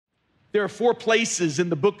There are 4 places in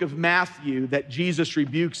the book of Matthew that Jesus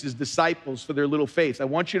rebukes his disciples for their little faith. I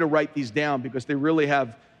want you to write these down because they really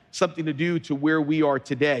have something to do to where we are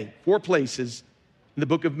today. 4 places in the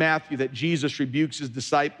book of Matthew that Jesus rebukes his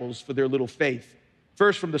disciples for their little faith.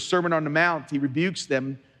 First, from the Sermon on the Mount, he rebukes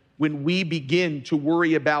them when we begin to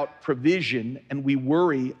worry about provision and we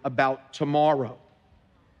worry about tomorrow.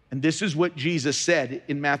 And this is what Jesus said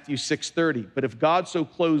in Matthew 6:30. But if God so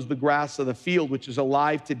clothes the grass of the field, which is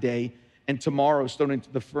alive today and tomorrow is thrown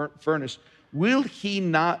into the furnace, will he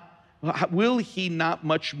not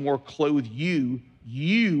much more clothe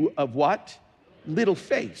you of what? Little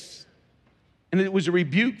faith. And it was a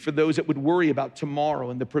rebuke for those that would worry about tomorrow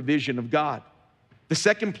and the provision of God. The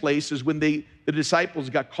second place is when the disciples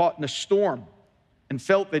got caught in a storm and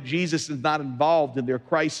felt that Jesus is not involved in their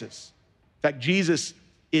crisis. In fact, Jesus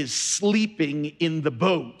is sleeping in the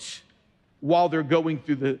boat while they're going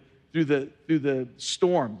through the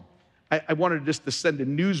storm. I wanted just to send a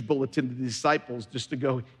news bulletin to the disciples just to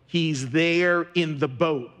go, he's there in the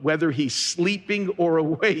boat. Whether he's sleeping or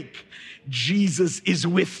awake, Jesus is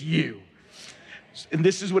with you. And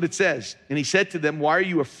this is what it says. And he said to them, why are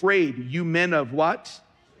you afraid, you men of what?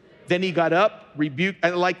 Then he got up, rebuked. I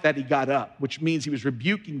like that he got up, which means he was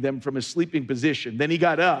rebuking them from his sleeping position. Then he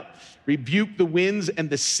got up, rebuked the winds and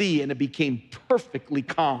the sea, and it became perfectly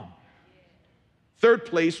calm. Third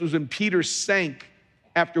place was when Peter sank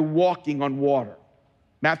after walking on water.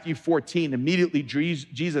 Matthew 14, immediately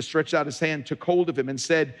Jesus stretched out his hand, took hold of him and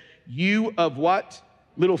said, you of what?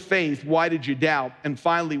 Little faith, why did you doubt? And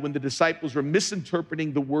finally, when the disciples were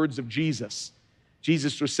misinterpreting the words of Jesus,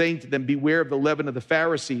 Jesus was saying to them, beware of the leaven of the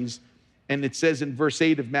Pharisees. And it says in verse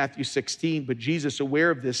 8 of Matthew 16, but Jesus,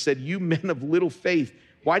 aware of this, said, you men of little faith,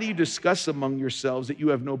 why do you discuss among yourselves that you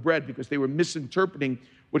have no bread? Because they were misinterpreting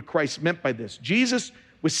what Christ meant by this. Jesus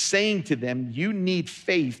was saying to them, you need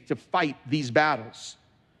faith to fight these battles.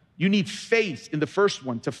 You need faith in the first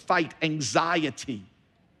one to fight anxiety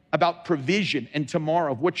about provision and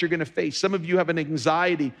tomorrow, of what you're gonna face. Some of you have an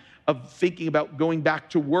anxiety of thinking about going back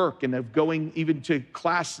to work and of going even to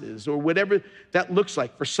classes or whatever that looks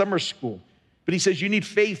like for summer school. But he says you need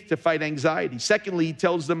faith to fight anxiety. Secondly, he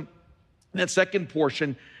tells them in that second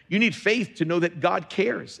portion, you need faith to know that God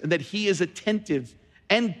cares and that he is attentive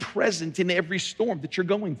and present in every storm that you're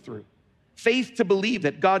going through. Faith to believe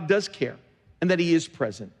that God does care and that he is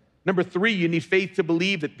present. Number 3, you need faith to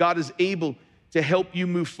believe that God is able to help you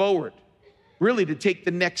move forward, really to take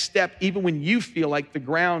the next step, even when you feel like the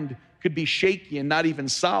ground could be shaky and not even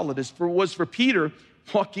solid, as was for Peter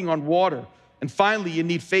walking on water. And finally, you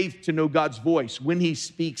need faith to know God's voice, when he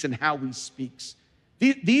speaks and how he speaks.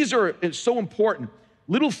 These are so important.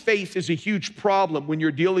 Little faith is a huge problem when you're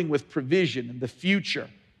dealing with provision and the future,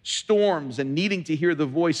 storms, and needing to hear the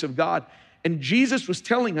voice of God. And Jesus was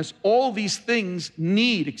telling us all these things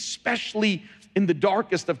need, especially in the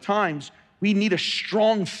darkest of times, we need a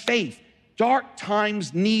strong faith. Dark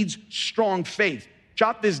times needs strong faith.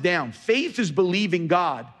 Jot this down. Faith is believing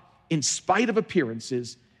God in spite of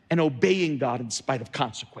appearances and obeying God in spite of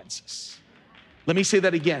consequences. Let me say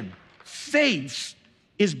that again. Faith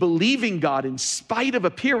is believing God in spite of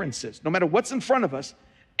appearances, no matter what's in front of us,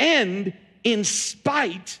 and in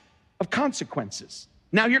spite of consequences.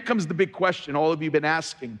 Now here comes the big question all of you have been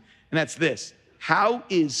asking, and that's this. How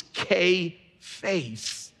is K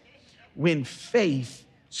faith when faith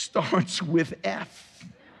starts with F?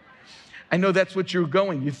 I know that's what you're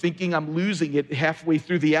going. You're thinking I'm losing it halfway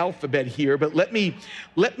through the alphabet here, but let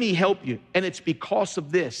me help you. And it's because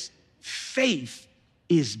of this. Faith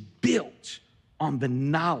is built on the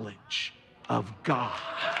knowledge of God.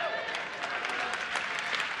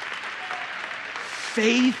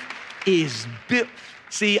 Faith is built.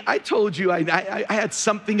 See, I told you I had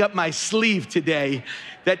something up my sleeve today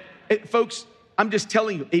that, folks, I'm just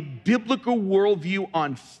telling you, a biblical worldview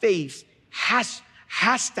on faith has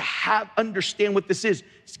to understand what this is.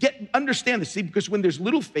 Understand this, see, because when there's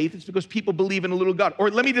little faith, it's because people believe in a little God. Or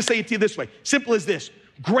let me just say it to you this way, simple as this.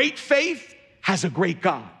 Great faith has a great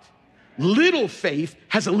God. Little faith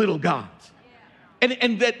has a little God.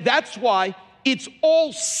 And that's why it's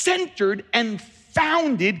all centered and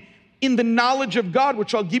founded in the knowledge of God,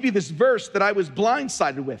 which I'll give you this verse that I was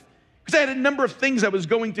blindsided with. Because I had a number of things I was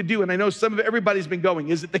going to do, and I know everybody's been going.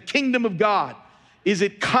 Is it the kingdom of God? Is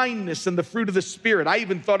it kindness and the fruit of the Spirit? I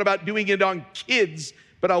even thought about doing it on kids,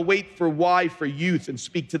 but I'll wait for why for youth and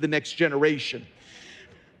speak to the next generation.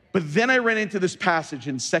 But then I ran into this passage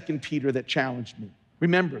in 2 Peter that challenged me.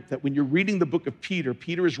 Remember that when you're reading the book of Peter,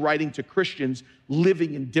 Peter is writing to Christians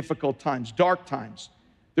living in difficult times, dark times.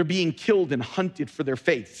 They're being killed and hunted for their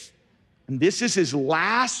faith. And this is his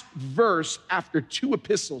last verse after 2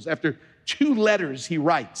 epistles, after 2 letters he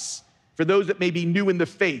writes. For those that may be new in the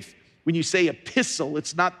faith, when you say epistle,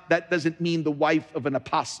 that doesn't mean the wife of an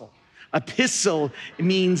apostle. Epistle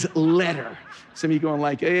means letter. Some of you going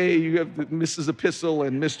like, hey, you have Mrs. Epistle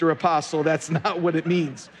and Mr. Apostle. That's not what it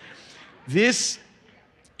means. This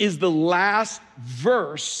is the last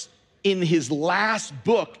verse in his last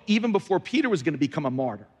book, even before Peter was going to become a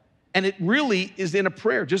martyr. And it really is in a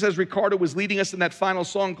prayer, just as Ricardo was leading us in that final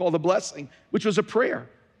song called The Blessing, which was a prayer.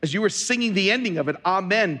 As you were singing the ending of it,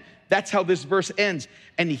 amen, that's how this verse ends.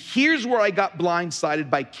 And here's where I got blindsided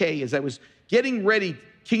by Kay as I was getting ready,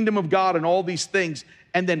 kingdom of God and all these things,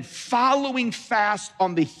 and then following fast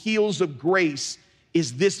on the heels of grace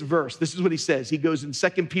is this verse. This is what he says. He goes in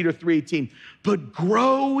 2 Peter 3:18, but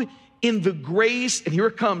grow in the grace, and here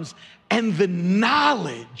it comes, and the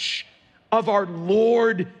knowledge of our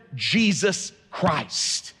Lord Jesus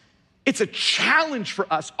Christ. It's a challenge for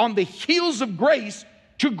us on the heels of grace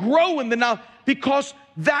to grow in the knowledge, because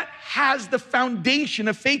that has the foundation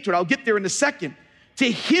of faith to it. I'll get there in a second. To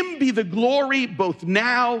him be the glory both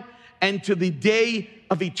now and to the day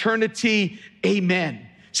of eternity. Amen.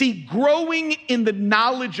 See, growing in the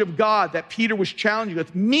knowledge of God that Peter was challenging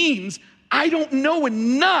with means I don't know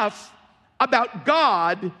enough about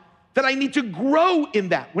God that I need to grow in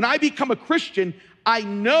that. When I become a Christian, I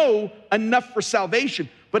know enough for salvation,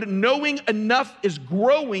 but knowing enough is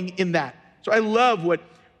growing in that. So I love what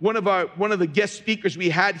one of the guest speakers we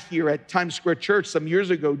had here at Times Square Church some years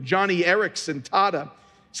ago, Johnny Erickson Tada,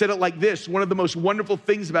 said it like this: one of the most wonderful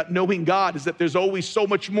things about knowing God is that there's always so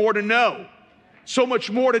much more to know, so much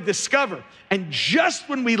more to discover. And just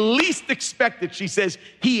when we least expect it, she says,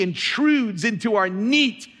 he intrudes into our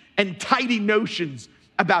neat and tidy notions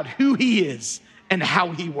about who he is and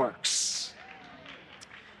how he works.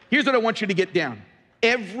 Here's what I want you to get down.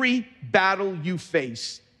 Every battle you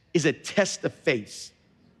face is a test of faith.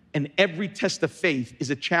 And every test of faith is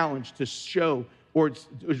a challenge to show, or it's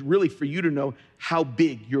really for you to know how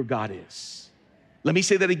big your God is. Let me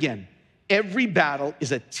say that again. Every battle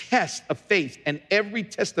is a test of faith, and every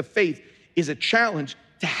test of faith is a challenge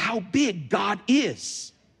to how big God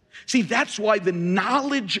is. See, that's why the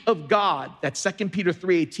knowledge of God, that 2 Peter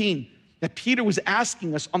 3:18, that Peter was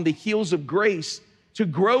asking us on the heels of grace to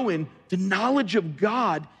grow in, the knowledge of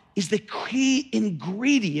God is the key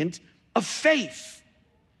ingredient of faith.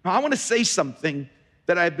 Now, I want to say something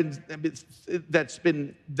that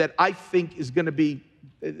that I think is going to be,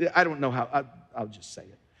 I don't know how, I'll just say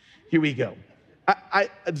it. Here we go.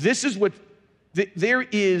 This is what, there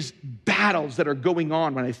is battles that are going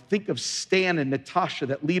on when I think of Stan and Natasha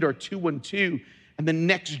that lead our 212 and the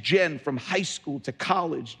next gen from high school to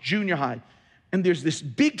college, junior high. And there's this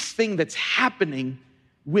big thing that's happening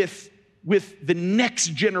with the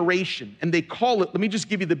next generation. And they call it, let me just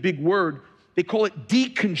give you the big word, they call it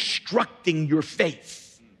deconstructing your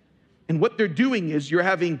faith. And what they're doing is you're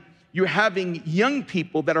having young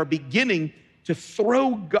people that are beginning to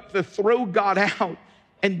throw God out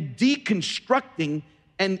and deconstructing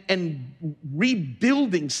and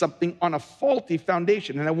rebuilding something on a faulty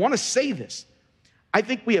foundation. And I want to say this. I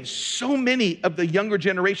think we have so many of the younger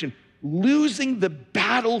generation losing the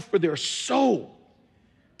battle for their soul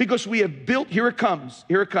because we have built, here it comes.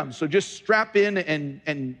 So just strap in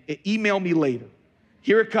and email me later.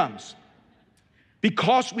 Here it comes.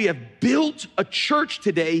 Because we have built a church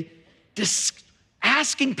today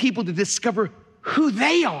asking people to discover who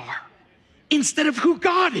they are instead of who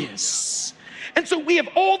God is. And so we have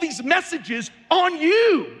all these messages on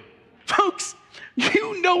you. Folks,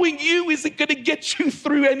 you knowing you isn't gonna get you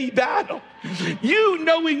through any battle. You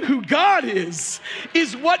knowing who God is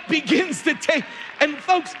what begins to take. And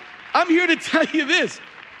folks, I'm here to tell you this.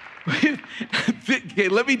 Okay,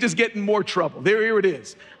 let me just get in more trouble. Here it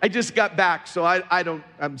is. I just got back, so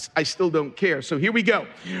I still don't care. So here we go.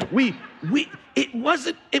 It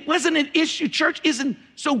wasn't an issue. Church isn't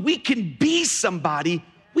so we can be somebody.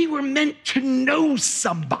 We were meant to know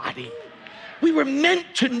somebody. We were meant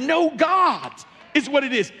to know God, is what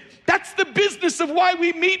it is. That's the business of why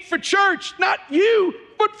we meet for church, not you,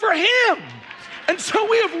 but for Him. And so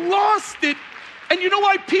we have lost it. And you know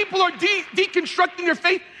why people are deconstructing their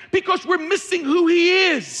faith? Because we're missing who He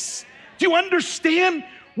is. Do you understand?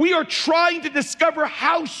 We are trying to discover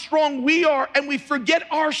how strong we are, and we forget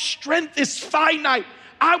our strength is finite.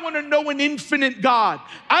 I want to know an infinite God.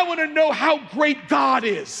 I want to know how great God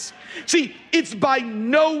is. See, it's by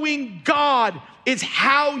knowing God is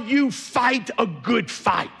how you fight a good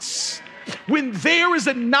fight. When there is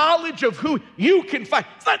a knowledge of who you can find,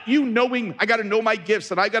 it's not you knowing, I got to know my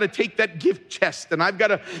gifts and I got to take that gift test and I've got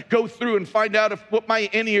to go through and find out what my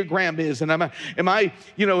Enneagram is. And am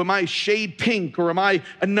I shade pink, or am I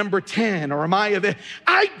a number 10, or am I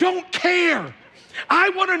don't care. I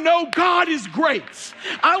want to know God is great.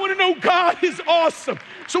 I want to know God is awesome.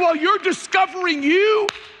 So while you're discovering you,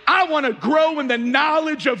 I want to grow in the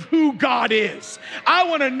knowledge of who God is. I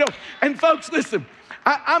want to know. And folks, listen,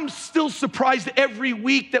 I'm still surprised every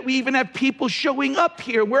week that we even have people showing up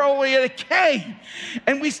here. We're only at a K,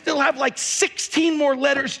 and we still have like 16 more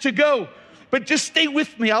letters to go. But just stay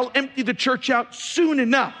with me. I'll empty the church out soon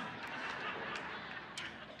enough.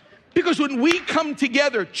 Because when we come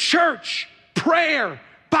together, church, prayer,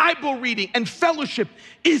 Bible reading, and fellowship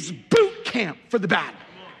is boot camp for the battle.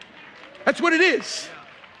 That's what it is.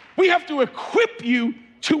 We have to equip you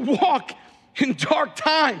to walk in dark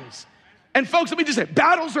times. And folks, let me just say,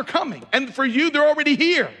 battles are coming. And for you, they're already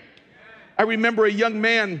here. I remember a young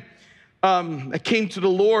man that came to the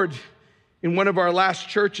Lord in one of our last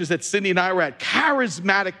churches that Cindy and I were at.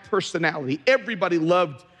 Charismatic personality. Everybody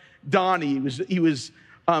loved Donnie. He was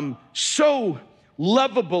so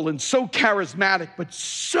lovable and so charismatic, but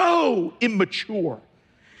so immature.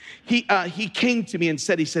 He came to me and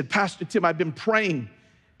said, Pastor Tim, I've been praying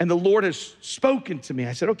and the Lord has spoken to me.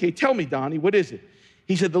 I said, okay, tell me, Donnie, what is it?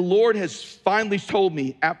 He said, the Lord has finally told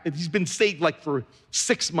me, he's been saved like for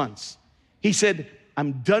 6 months. He said,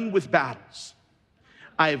 I'm done with battles.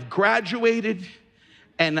 I have graduated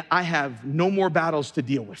and I have no more battles to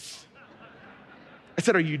deal with. I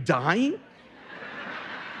said, are you dying?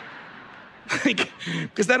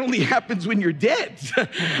 Because that only happens when you're dead.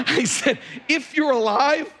 I said, if you're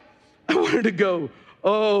alive, I wanted to go,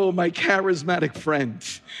 oh, my charismatic friend.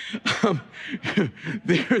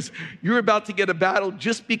 You're about to get a battle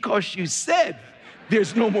just because you said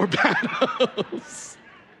there's no more battles.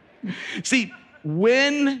 See,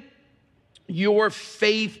 when your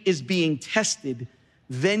faith is being tested,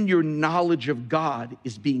 then your knowledge of God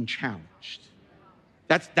is being challenged.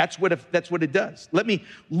 That's what it does. Let me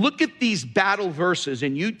look at these battle verses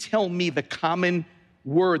and you tell me the common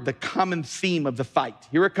word, the common theme of the fight.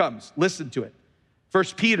 Here it comes. Listen to it.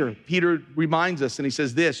 First Peter reminds us and he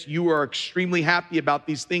says this, you are extremely happy about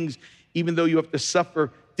these things, even though you have to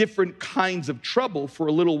suffer different kinds of trouble for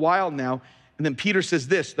a little while now. And then Peter says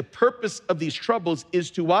this, the purpose of these troubles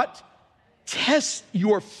is to what? Test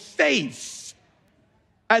your faith.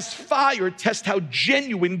 As fire tests how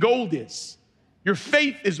genuine gold is. Your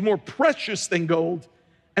faith is more precious than gold.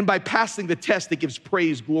 And by passing the test, it gives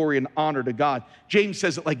praise, glory, and honor to God. James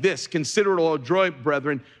says it like this, consider it all joy,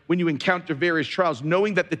 brethren, when you encounter various trials,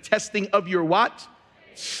 knowing that the testing of your what?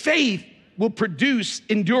 Faith will produce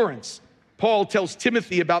endurance. Paul tells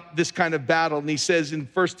Timothy about this kind of battle, and he says in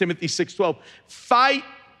 1 Timothy 6:12, fight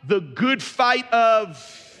the good fight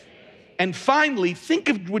of. And finally, think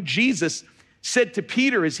of what Jesus said to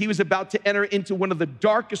Peter as he was about to enter into one of the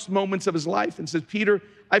darkest moments of his life and says, Peter,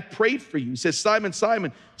 I've prayed for you. He says, Simon,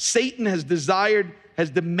 Simon, Satan has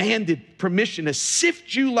demanded permission to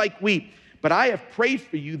sift you like wheat, but I have prayed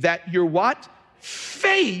for you that your what?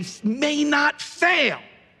 Faith may not fail.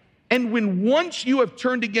 And when once you have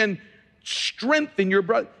turned again, strengthen your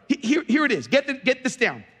brother. Here it is. Get this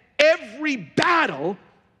down. Every battle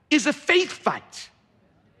is a faith fight.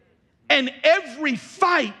 And every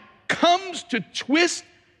fight comes to twist,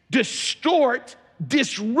 distort,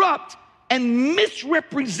 disrupt, and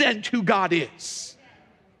misrepresent who God is.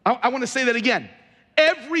 I want to say that again.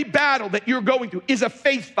 Every battle that you're going through is a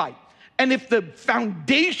faith fight. And if the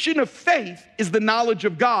foundation of faith is the knowledge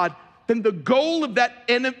of God, then the goal of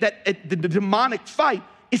the demonic fight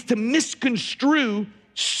is to misconstrue,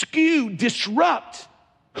 skew, disrupt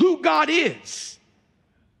who God is.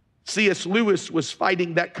 C.S. Lewis was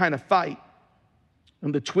fighting that kind of fight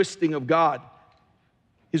and the twisting of God.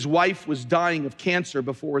 His wife was dying of cancer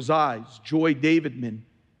before his eyes, Joy Davidman.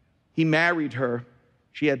 He married her.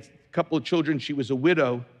 She had a couple of children. She was a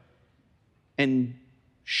widow. And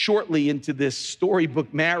shortly into this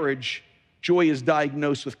storybook marriage, Joy is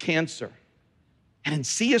diagnosed with cancer. And in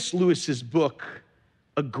C.S. Lewis's book,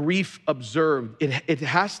 A Grief Observed, it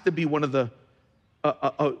has to be one of the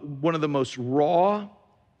most raw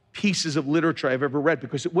pieces of literature I've ever read,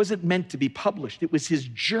 because it wasn't meant to be published. It was his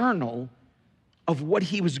journal of what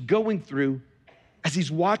he was going through as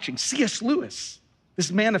he's watching. C.S. Lewis,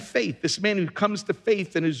 this man of faith, this man who comes to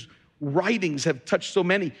faith and whose writings have touched so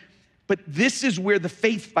many. But this is where the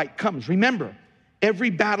faith fight comes. Remember, every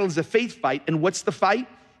battle is a faith fight. And what's the fight?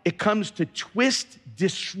 It comes to twist,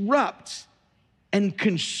 disrupt, and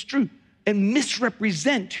construe, and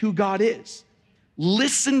misrepresent who God is.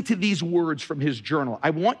 Listen to these words from his journal.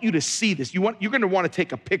 I want you to see this. You're going to want to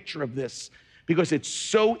take a picture of this because it's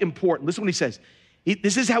so important. Listen what he says.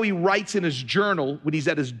 This is how he writes in his journal when he's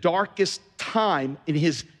at his darkest time in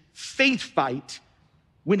his faith fight,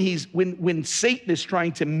 when Satan is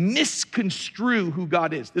trying to misconstrue who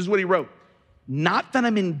God is. This is what he wrote. Not that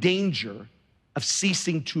I'm in danger of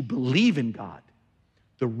ceasing to believe in God.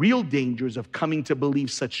 The real danger is of coming to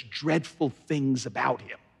believe such dreadful things about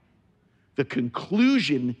him. The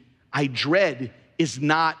conclusion I dread is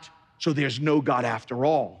not, so there's no God after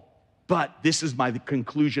all, but this is the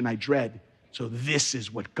conclusion I dread, so this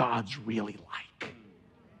is what God's really like.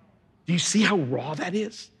 Do you see how raw that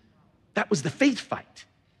is? That was the faith fight.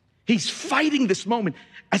 He's fighting this moment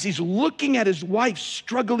as he's looking at his wife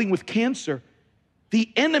struggling with cancer. The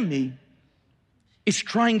enemy is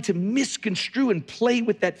trying to misconstrue and play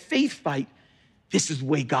with that faith fight. This is the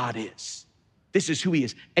way God is. This is who he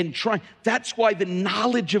is. And that's why the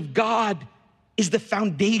knowledge of God is the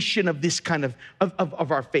foundation of this kind of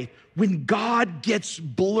our faith. When God gets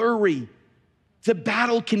blurry, the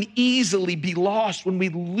battle can easily be lost when we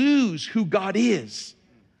lose who God is.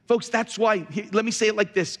 Folks, that's why, let me say it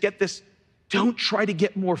like this, get this. Don't try to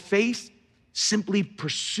get more faith, simply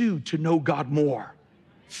pursue to know God more.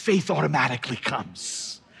 Faith automatically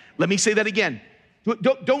comes. Let me say that again.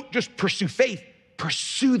 Don't just pursue faith,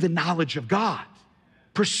 pursue the knowledge of God.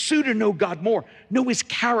 Pursue to know God more. Know his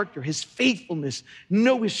character, his faithfulness,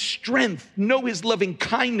 know his strength, know his loving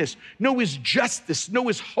kindness, know his justice, know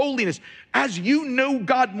his holiness. As you know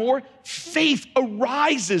God more, faith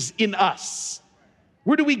arises in us.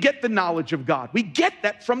 Where do we get the knowledge of God? We get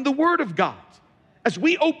that from the Word of God. As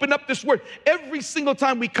we open up this Word, every single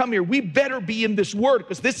time we come here, we better be in this Word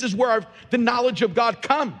because this is where the knowledge of God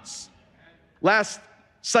comes. Last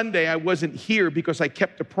Sunday, I wasn't here because I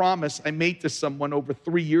kept a promise I made to someone over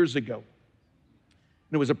 3 years ago.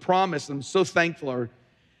 And it was a promise, and I'm so thankful. Our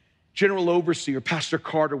General Overseer, Pastor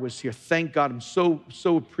Carter, was here. Thank God. I'm so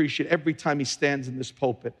appreciative every time he stands in this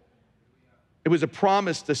pulpit. It was a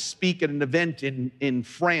promise to speak at an event in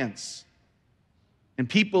France. And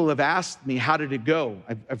people have asked me, how did it go?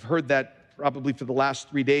 I've heard that probably for the last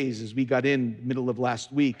 3 days as we got in the middle of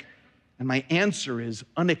last week. And my answer is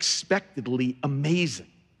unexpectedly amazing.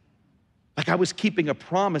 Like I was keeping a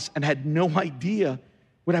promise and had no idea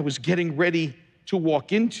what I was getting ready to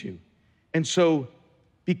walk into. And so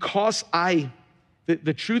because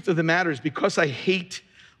the truth of the matter is because I hate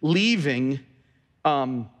leaving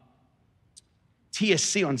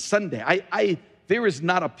TSC on Sunday, there is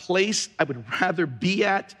not a place I would rather be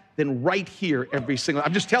at than right here every single,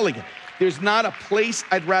 I'm just telling you, there's not a place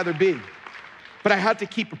I'd rather be. But I had to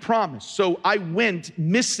keep a promise. So I went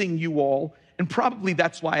missing you all, and probably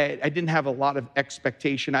that's why I didn't have a lot of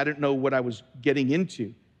expectation. I didn't know what I was getting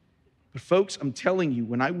into. But folks, I'm telling you,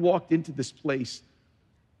 when I walked into this place,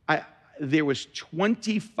 there was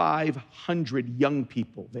 2,500 young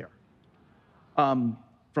people there,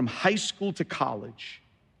 from high school to college,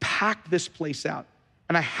 packed this place out.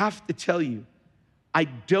 And I have to tell you, I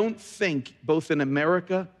don't think both in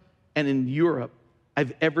America and in Europe,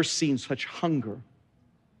 I've ever seen such hunger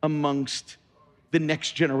amongst the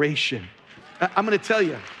next generation. I'm gonna tell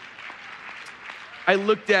you, I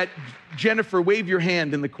looked at Jennifer, wave your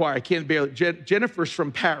hand in the choir, I can't barely, Jennifer's from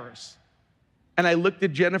Paris. And I looked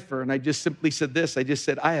at Jennifer and I just simply said this, I just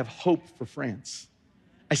said, I have hope for France.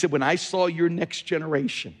 I said, when I saw your next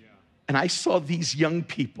generation and I saw these young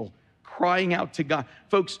people crying out to God,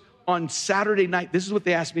 folks, on Saturday night, this is what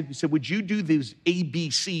they asked me, they said, would you do these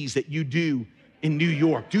ABCs that you do in New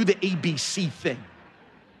York? Do the ABC thing.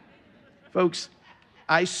 Folks,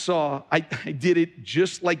 I did it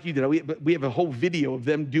just like you did. We have a whole video of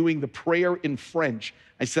them doing the prayer in French.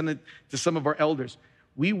 I sent it to some of our elders.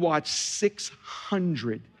 We watched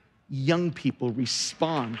 600 young people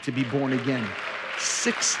respond to be born again.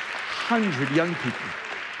 600 young people.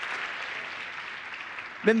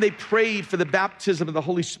 Then they prayed for the baptism of the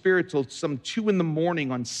Holy Spirit till some 2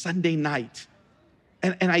 a.m. on Sunday night.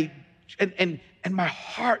 And my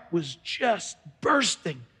heart was just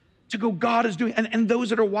bursting to go, God is doing, and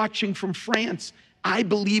those that are watching from France, I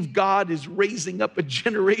believe God is raising up a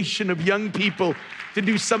generation of young people to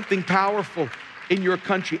do something powerful in your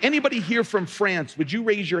country. Anybody here from France, would you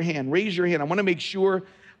raise your hand? Raise your hand. I wanna make sure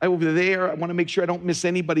over there, I wanna make sure I don't miss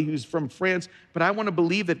anybody who's from France, but I wanna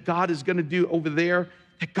believe that God is gonna do over there,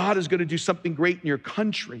 that God is gonna do something great in your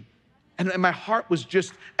country. And my heart was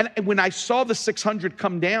just, and when I saw the 600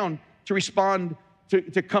 come down to respond,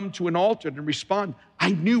 to come to an altar and respond,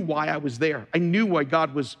 I knew why I was there. I knew why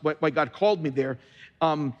God called me there.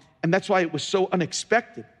 And that's why it was so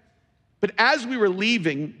unexpected. But as we were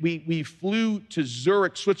leaving, we flew to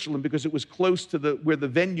Zurich, Switzerland, because it was close to where the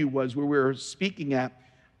venue was, where we were speaking at.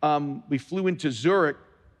 We flew into Zurich,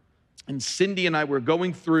 and Cindy and I were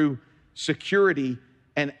going through security.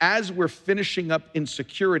 And as we're finishing up in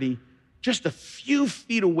security, just a few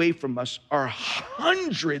feet away from us are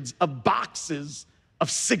hundreds of boxes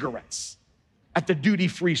of cigarettes at the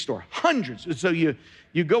duty-free store. Hundreds. And so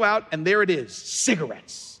you go out, and there it is,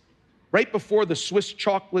 cigarettes. Right before the Swiss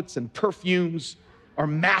chocolates and perfumes are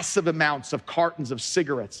massive amounts of cartons of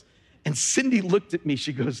cigarettes. And Cindy looked at me,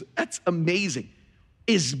 she goes, that's amazing.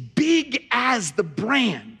 As big as the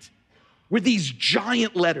brand were these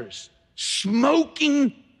giant letters,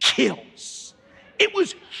 smoking kills. It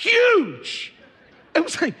was huge. It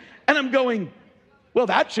was like, and I'm going, well,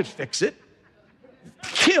 that should fix it.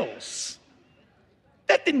 Kills.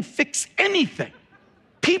 That didn't fix anything.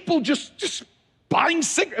 People just buying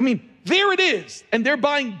cigarettes. I mean, there it is. And they're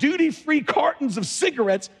buying duty-free cartons of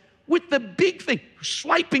cigarettes with the big thing,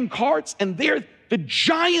 swiping carts, and there's the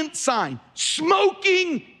giant sign,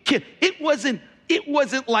 smoking kill. It wasn't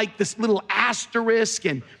like this little asterisk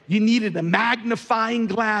and you needed a magnifying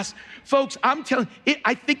glass. Folks, I'm telling you,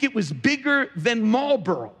 I think it was bigger than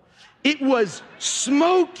Marlboro. It was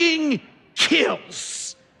smoking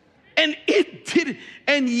kills. And it didn't,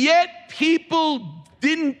 and yet people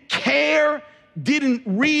didn't care, didn't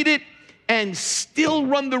read it, and still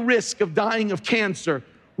run the risk of dying of cancer,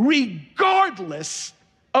 regardless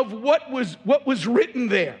of what was written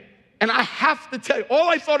there. And I have to tell you, all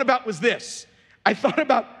I thought about was this. I thought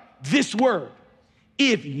about this word.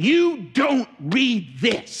 If you don't read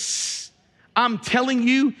this, I'm telling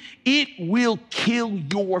you, it will kill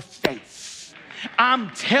your faith. I'm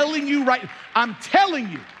telling you,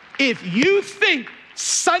 if you think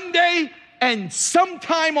Sunday and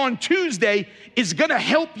sometime on Tuesday is gonna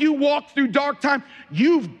help you walk through dark time,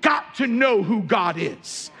 you've got to know who God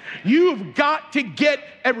is. You've got to get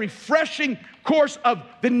a refreshing course of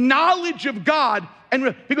the knowledge of God.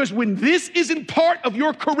 And because when this isn't part of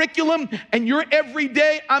your curriculum and your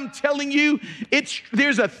everyday, I'm telling you,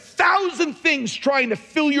 there's 1,000 things trying to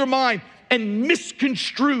fill your mind and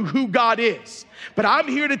misconstrue who God is. But I'm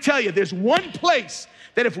here to tell you, there's one place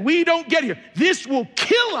that if we don't get here, this will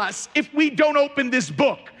kill us if we don't open this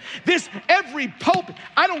book. Every pulpit,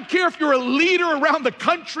 I don't care if you're a leader around the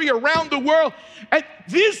country, around the world, and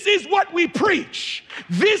this is what we preach.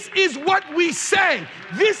 This is what we say.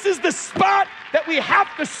 This is the spot that we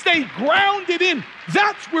have to stay grounded in.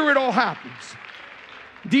 That's where it all happens.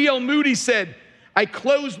 D.L. Moody said, I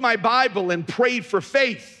closed my Bible and prayed for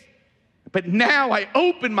faith, but now I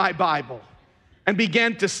open my Bible and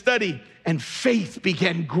began to study, and faith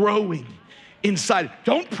began growing inside.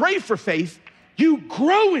 Don't pray for faith, you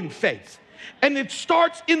grow in faith. And it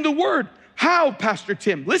starts in the Word. How, Pastor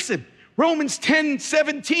Tim? Listen, Romans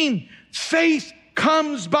 10:17, faith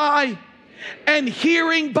comes by and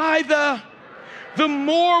hearing by the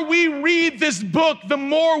more we read this book, the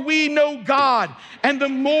more we know God, and the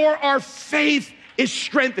more our faith is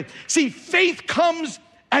strengthened. See, faith comes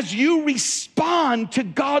as you respond to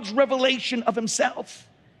God's revelation of himself.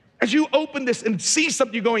 As you open this and see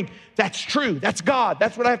something, you're going, that's true, that's God,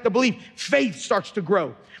 that's what I have to believe. Faith starts to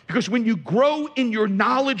grow. Because when you grow in your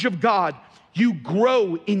knowledge of God, you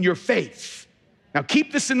grow in your faith. Now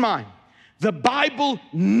keep this in mind. The Bible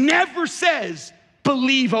never says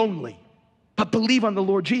believe only, but believe on the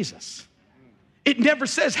Lord Jesus. It never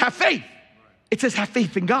says have faith. It says have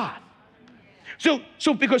faith in God. So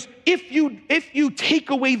because if you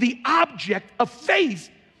take away the object of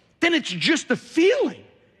faith, then it's just a feeling.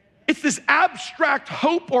 It's this abstract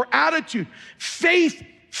hope or attitude. Faith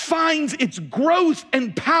finds its growth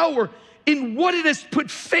and power in what it has put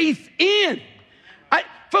faith in.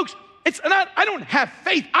 Folks, I don't have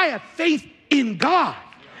faith. I have faith in God.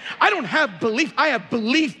 I don't have belief. I have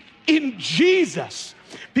belief in Jesus.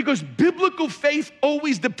 Because biblical faith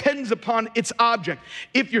always depends upon its object.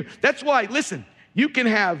 That's why, listen, you can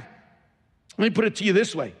have, let me put it to you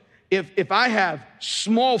this way. If I have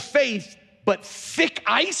small faith but thick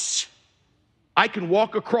ice, I can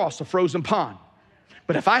walk across a frozen pond.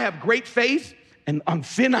 But if I have great faith and on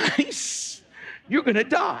thin ice, you're gonna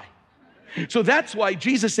die. So that's why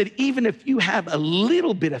Jesus said, even if you have a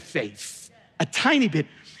little bit of faith, a tiny bit,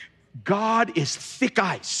 God is thick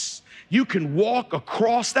ice. You can walk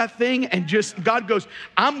across that thing and God goes,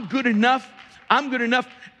 I'm good enough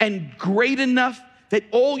and great enough that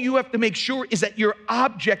all you have to make sure is that your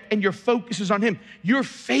object and your focus is on him. Your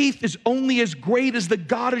faith is only as great as the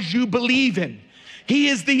God as you believe in. He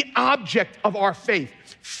is the object of our faith.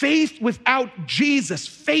 Faith without Jesus,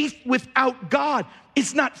 faith without God,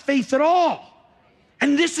 it's not faith at all.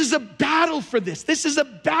 And this is a battle for this. This is a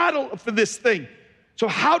battle for this thing. So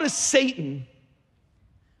how does Satan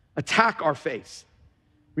attack our faith?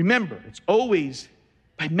 Remember, it's always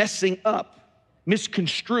by messing up,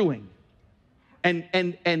 misconstruing,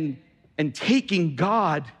 and taking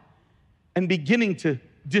God and beginning to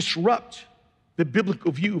disrupt the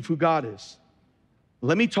biblical view of who God is.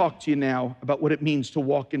 Let me talk to you now about what it means to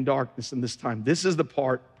walk in darkness in this time. This is the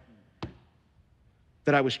part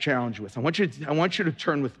that I was challenged with. I want you to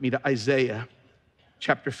turn with me to Isaiah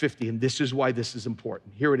chapter 50, and this is why this is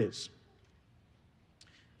important. Here it is.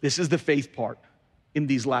 This is the faith part in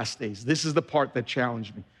these last days. This is the part that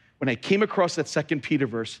challenged me. When I came across that 2 Peter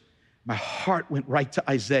verse, my heart went right to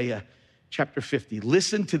Isaiah chapter 50.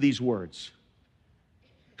 Listen to these words.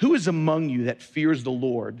 Who is among you that fears the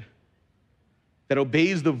Lord, that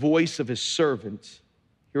obeys the voice of his servant?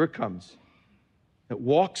 Here it comes. That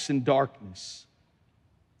walks in darkness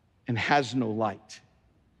and has no light.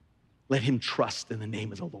 Let him trust in the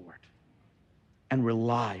name of the Lord and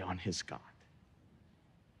rely on his God.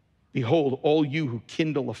 Behold, all you who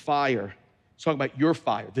kindle a fire, it's talking about your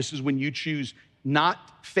fire. This is when you choose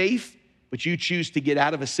not faith, but you choose to get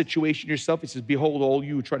out of a situation yourself. He says, behold, all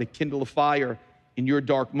you who try to kindle a fire in your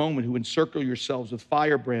dark moment, who encircle yourselves with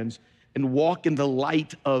firebrands and walk in the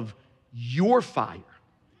light of your fire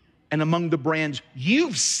and among the brands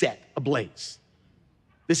you've set ablaze.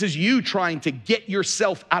 This is you trying to get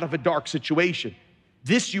yourself out of a dark situation.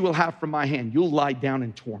 This you will have from my hand. You'll lie down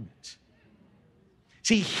in torment.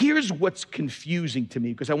 See, here's what's confusing to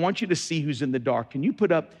me, because I want you to see who's in the dark. Can you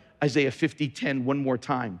put up Isaiah 50:10 one more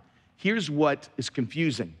time? Here's what is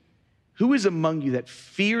confusing. Who is among you that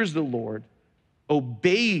fears the Lord,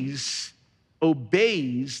 obeys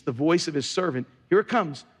the voice of his servant? Here it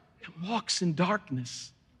comes. That walks in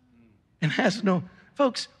darkness and has no...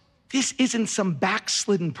 Folks, this isn't some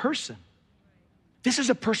backslidden person. This is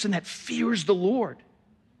a person that fears the Lord.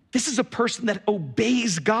 This is a person that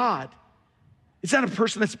obeys God. It's not a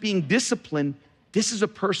person that's being disciplined. This is a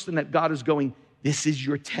person that God is going, this is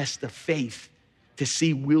your test of faith to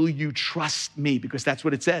see, will you trust me? Because that's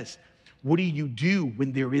what it says. What do you do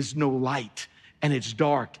when there is no light and it's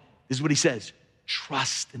dark? This is what he says.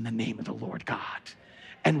 Trust in the name of the Lord God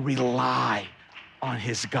and rely on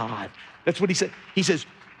his God. That's what he said. He says,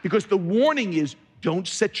 because the warning is, don't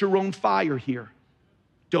set your own fire here.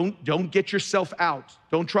 Don't get yourself out.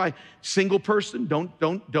 Don't try, single person, don't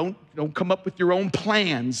come up with your own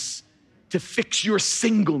plans to fix your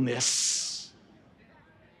singleness.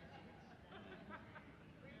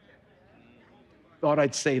 Thought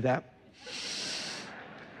I'd say that.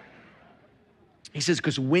 He says,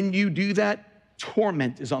 because when you do that,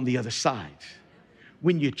 torment is on the other side.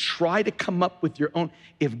 When you try to come up with your own,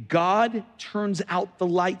 if God turns out the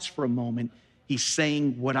lights for a moment, he's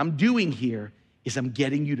saying, what I'm doing here is I'm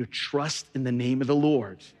getting you to trust in the name of the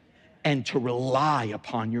Lord and to rely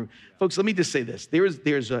upon your... Folks, let me just say this.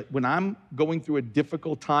 When I'm going through a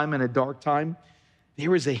difficult time and a dark time,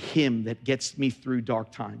 there is a hymn that gets me through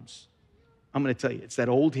dark times. I'm gonna tell you, it's that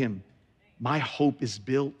old hymn. My hope is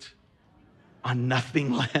built on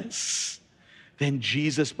nothing less than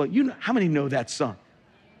Jesus. But you know, how many know that song?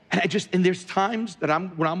 And there's times that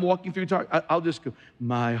when I'm walking through dark, I'll just go,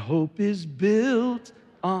 my hope is built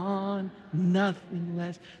on nothing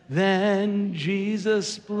less than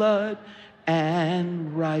Jesus' blood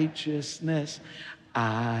and righteousness.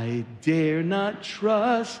 I dare not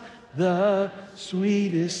trust the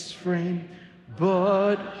sweetest frame,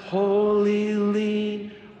 but wholly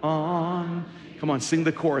lean on. Come on, sing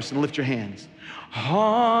the chorus and lift your hands.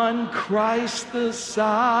 On Christ the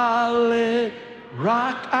solid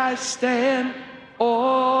rock I stand,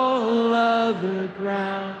 all other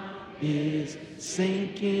ground is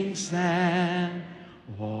sinking sand.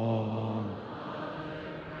 All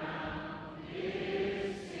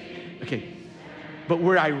okay, but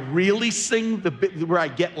where I really sing, where I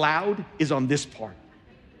get loud, is on this part.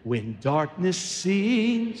 When darkness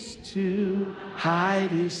seems to hide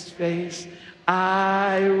his face,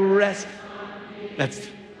 I rest. That's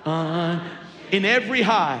on in every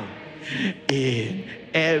high. In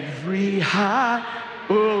every high.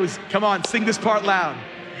 Oh, come on, sing this part loud.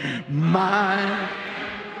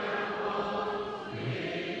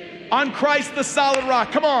 On Christ the solid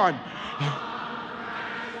rock. Come on.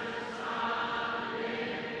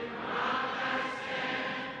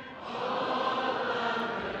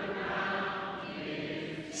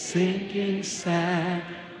 Sinking sand.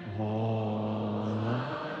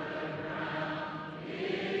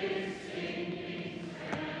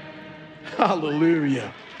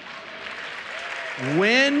 Hallelujah.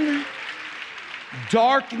 When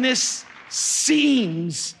darkness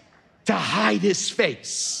seems to to hide his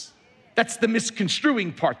face. That's the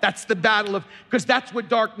misconstruing part. That's the battle of, because that's what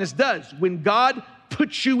darkness does. When God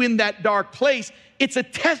puts you in that dark place, it's a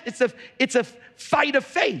test, it's a fight of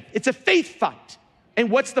faith. It's a faith fight.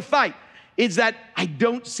 And what's the fight? Is that I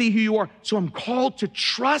don't see who you are. So I'm called to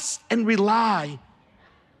trust and rely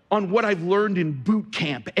on what I've learned in boot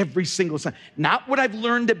camp every single time. Not what I've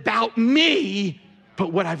learned about me,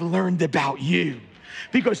 but what I've learned about you.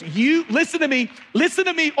 Because you, listen to me,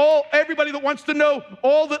 everybody that wants to know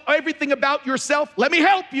everything about yourself, let me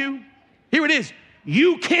help you. Here it is.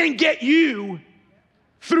 You can't get you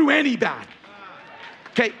through anybody.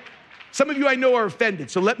 Okay, some of you I know are offended,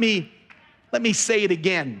 so let me say it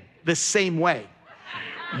again the same way.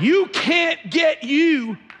 You can't get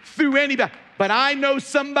you through anybody, but I know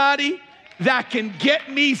somebody that can get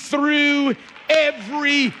me through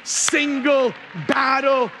every single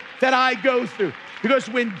battle that I go through. Because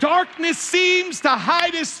when darkness seems to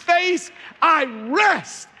hide his face, I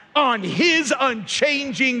rest on his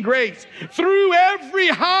unchanging grace. Through every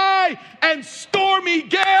high and stormy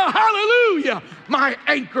gale, hallelujah, my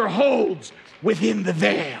anchor holds within the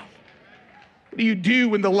veil. What do you do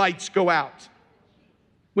when the lights go out?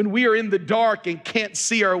 When we are in the dark and can't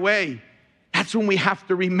see our way, that's when we have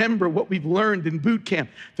to remember what we've learned in boot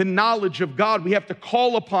camp, the knowledge of God. We have to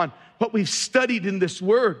call upon what we've studied in this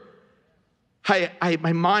word.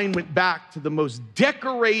 My mind went back to the most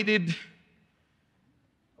decorated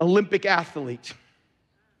Olympic athlete,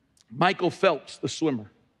 Michael Phelps, the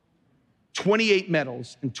swimmer. 28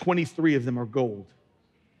 medals, and 23 of them are gold.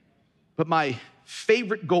 But my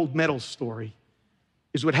favorite gold medal story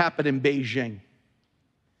is what happened in Beijing.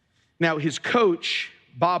 Now, his coach,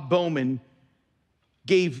 Bob Bowman,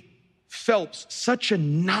 gave Phelps such a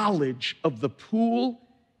knowledge of the pool,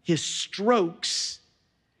 his strokes,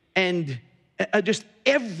 and just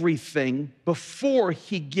everything before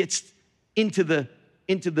he gets into the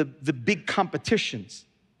big competitions.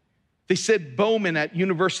 They said Bowman at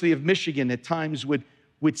University of Michigan at times would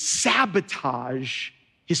sabotage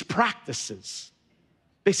his practices.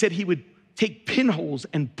 They said he would take pinholes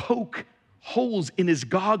and poke holes in his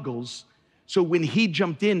goggles, so when he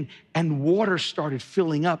jumped in and water started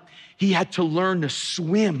filling up, he had to learn to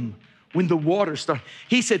swim when the water started.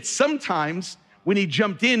 He said sometimes when he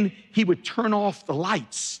jumped in, he would turn off the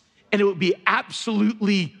lights and it would be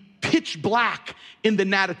absolutely pitch black in the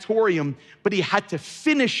natatorium, but he had to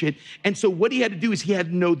finish it. And so what he had to do is he had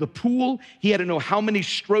to know the pool, he had to know how many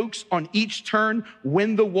strokes on each turn,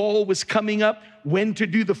 when the wall was coming up, when to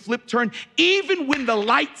do the flip turn. Even when the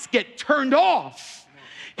lights get turned off,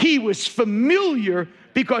 he was familiar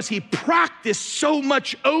because he practiced so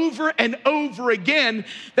much over and over again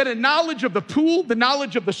that a knowledge of the pool, the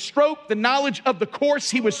knowledge of the stroke, the knowledge of the course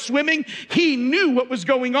he was swimming, he knew what was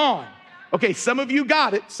going on. Okay, some of you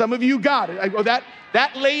got it. Some of you got it. I go, that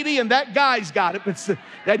lady and that guy's got it. But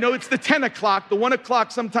I know it's the 10 o'clock. The 1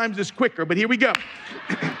 o'clock sometimes is quicker, but here we go.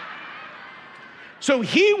 So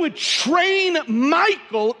he would train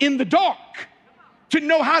Michael in the dark to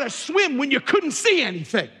know how to swim when you couldn't see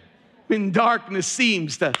anything, when darkness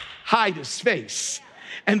seems to hide his face.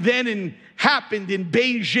 And then it happened in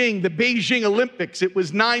Beijing, the Beijing Olympics. It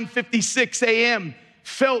was 9:56 a.m.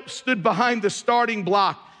 Phelps stood behind the starting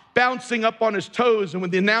block, bouncing up on his toes. And when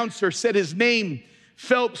the announcer said his name,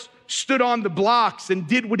 Phelps stood on the blocks and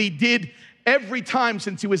did what he did every time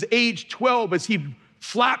since he was age 12, as he'd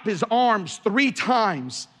flap his arms 3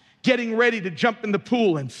 times, getting ready to jump in the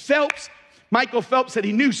pool. And Michael Phelps said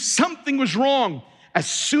he knew something was wrong. As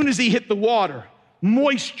soon as he hit the water,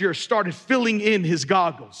 moisture started filling in his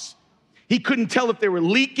goggles. He couldn't tell if they were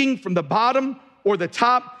leaking from the bottom or the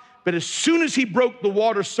top, but as soon as he broke the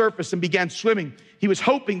water surface and began swimming, he was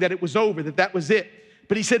hoping that it was over, that was it.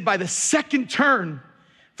 But he said by the second turn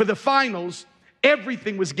for the finals,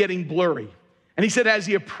 everything was getting blurry. And he said as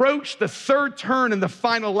he approached the third turn in the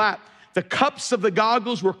final lap, the cups of the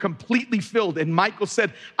goggles were completely filled. And Michael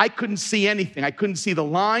said, I couldn't see anything. I couldn't see the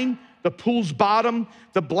line, the pool's bottom,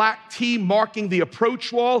 the black T marking the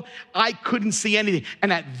approach wall. I couldn't see anything.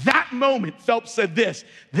 And at that moment, Phelps said this,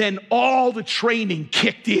 then all the training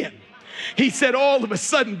kicked in. He said, all of a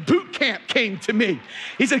sudden, boot camp came to me.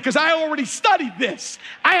 He said, because I already studied this.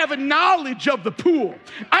 I have a knowledge of the pool.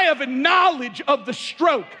 I have a knowledge of the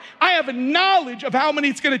stroke. I have a knowledge of how many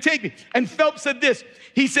it's going to take me. And Phelps said this.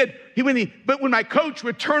 He said, but when my coach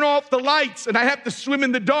would turn off the lights and I have to swim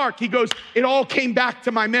in the dark, he goes, it all came back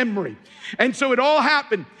to my memory. And so it all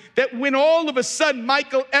happened that when all of a sudden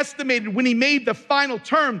Michael estimated when he made the final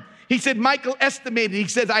turn, He said, Michael estimated, he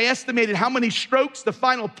says, I estimated how many strokes the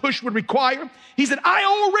final push would require. He said, I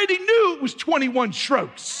already knew it was 21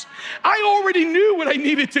 strokes. I already knew what I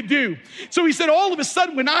needed to do. So he said, all of a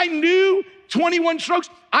sudden, when I knew 21 strokes,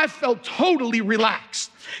 I felt totally relaxed.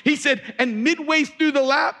 He said, and midway through the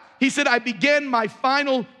lap, he said, I began my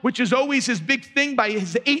final, which is always his big thing, by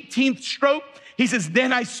his 18th stroke. He says,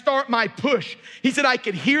 then I start my push. He said, I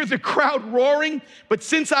could hear the crowd roaring, but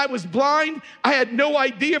since I was blind, I had no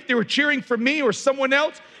idea if they were cheering for me or someone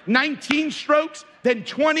else. 19 strokes, then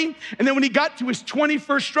 20. And then when he got to his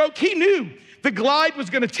 21st stroke, he knew the glide was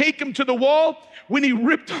gonna take him to the wall. When he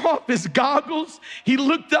ripped off his goggles, he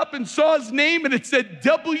looked up and saw his name and it said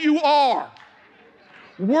WR,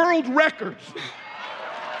 world record.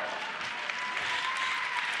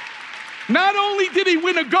 Not only did he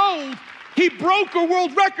win a gold, he broke a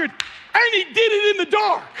world record, and he did it in the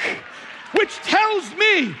dark, which tells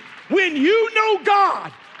me when you know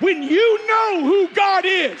God, when you know who God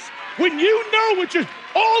is, when you know what you're,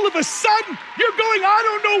 all of a sudden you're going, I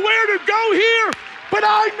don't know where to go here, but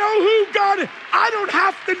I know who God is. I don't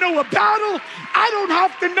have to know a battle. I don't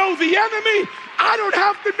have to know the enemy. I don't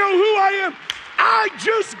have to know who I am. I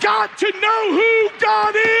just got to know who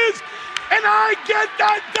God is, and I get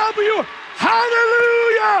that W.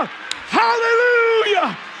 Hallelujah!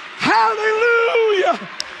 Hallelujah! Hallelujah!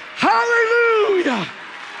 Hallelujah!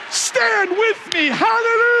 Stand with me.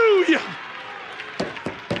 Hallelujah!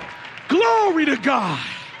 Glory to God.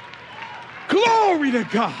 Glory to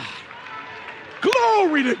God.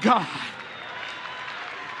 Glory to God.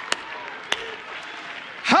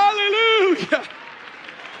 Hallelujah.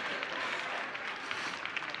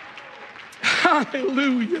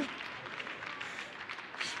 Hallelujah.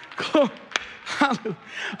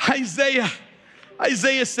 Hallelujah.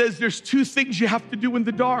 Isaiah says there's two things you have to do in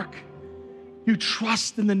the dark. You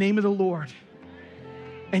trust in the name of the Lord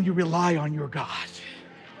and you rely on your God.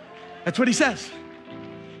 That's what he says.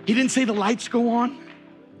 He didn't say the lights go on.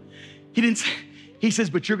 He didn't say, he says,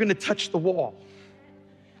 but you're gonna touch the wall.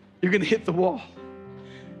 You're gonna hit the wall.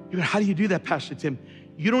 You go, how do you do that, Pastor Tim?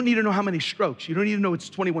 You don't need to know how many strokes. You don't need to know it's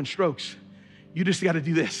 21 strokes. You just gotta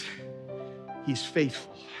do this. He's faithful.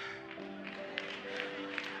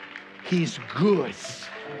 He's good.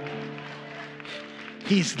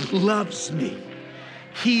 He loves me.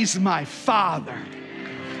 He's my Father.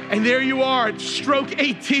 And there you are at stroke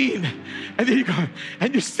 18. And there you go.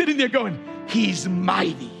 And you're sitting there going, he's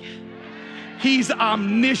mighty. He's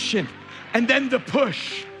omniscient. And then the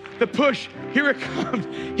push, here it comes.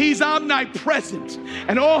 He's omnipresent.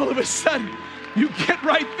 And all of a sudden, you get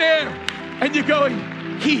right there and you're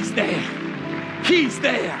going, he's there. He's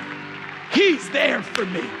there. He's there for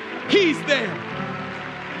me. He's there.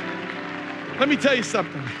 Let me tell you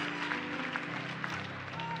something.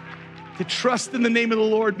 To trust in the name of the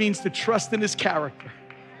Lord means to trust in his character.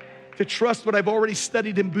 To trust what I've already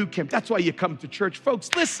studied in boot camp. That's why you come to church. Folks,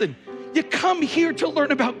 listen, you come here to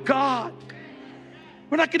learn about God.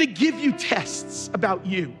 We're not gonna give you tests about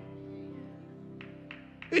you.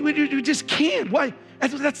 You just can't. Why?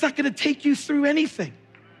 That's not gonna take you through anything.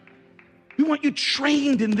 We want you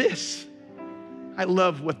trained in this. I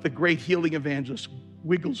love what the great healing evangelist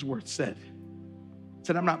Wigglesworth said. He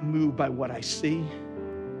said, I'm not moved by what I see.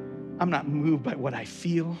 I'm not moved by what I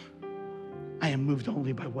feel. I am moved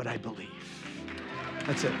only by what I believe.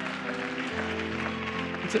 That's it.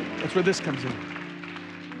 That's it. That's where this comes in.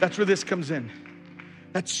 That's where this comes in.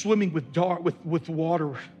 That's swimming with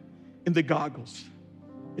water in the goggles.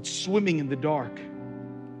 It's swimming in the dark.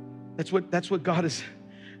 That's what God has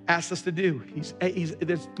asked us to do.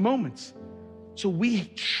 There's moments. So we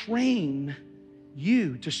train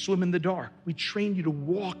you to swim in the dark. We train you to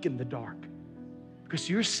walk in the dark. Because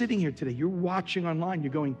you're sitting here today, you're watching online,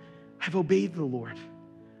 you're going, I've obeyed the Lord.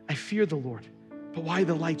 I fear the Lord. But why are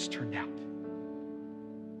the lights turned out?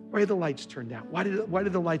 Why are the lights turned out? Why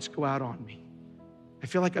did the lights go out on me? I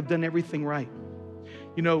feel like I've done everything right.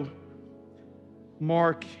 You know,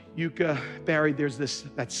 Mark, Yuka, Barry, there's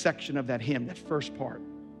that section of that hymn, that first part.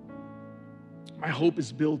 My hope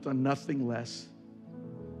is built on nothing less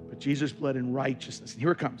but Jesus' blood and righteousness. And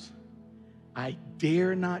here it comes. I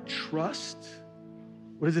dare not trust.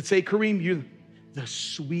 What does it say, Kareem? You're the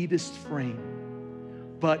sweetest frame.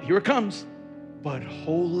 But here it comes. But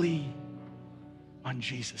wholly on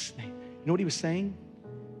Jesus' name. You know what he was saying?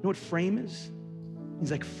 You know what frame is? He's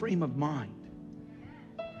like frame of mind.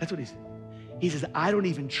 That's what he said. He says, I don't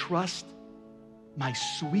even trust my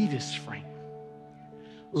sweetest frame,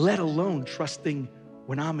 let alone trusting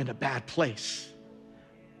when I'm in a bad place.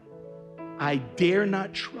 I dare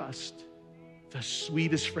not trust the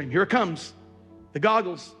sweetest frame. Here it comes, the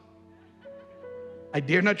goggles. I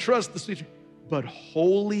dare not trust the sweet, but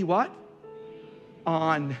wholly what?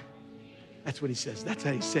 On. That's what he says. That's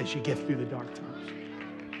how he says you get through the dark times.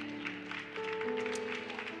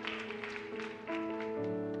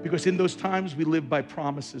 Because in those times, we live by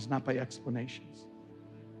promises, not by explanations.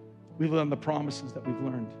 We live on the promises that we've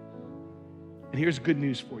learned. And here's good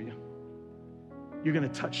news for you. You're going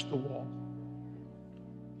to touch the wall.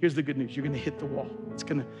 Here's the good news. You're going to hit the wall. It's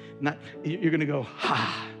going to not, you're going to go,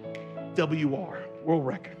 WR, world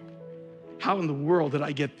record. How in the world did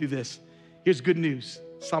I get through this? Here's good news.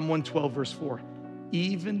 Psalm 112, verse 4.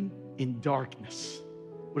 Even in darkness,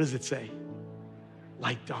 what does it say?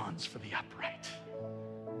 Light dawns for the upright.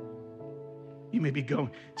 You may be going,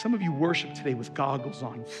 some of you worship today with goggles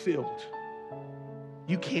on, filled.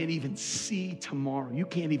 You can't even see tomorrow. You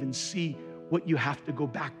can't even see what you have to go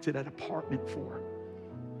back to that apartment for.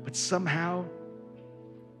 But somehow,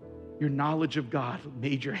 your knowledge of God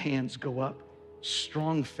made your hands go up.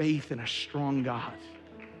 Strong faith in a strong God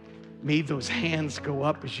made those hands go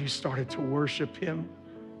up as you started to worship him.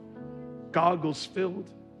 Goggles filled,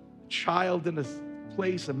 a child in a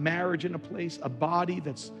place, a marriage in a place, a body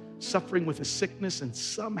that's suffering with a sickness, and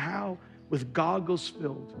somehow with goggles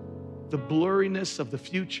filled, the blurriness of the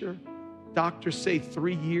future, doctors say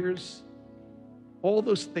 3 years, all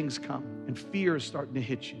those things come and fear is starting to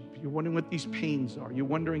hit you. You're wondering what these pains are. You're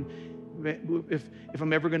wondering if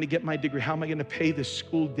I'm ever going to get my degree, how am I going to pay this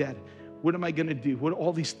school debt? What am I going to do? What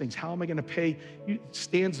all these things? How am I going to pay?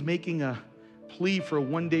 Stan's making a plea for a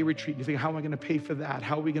one-day retreat. You think, how am I going to pay for that?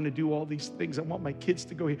 How are we going to do all these things? I want my kids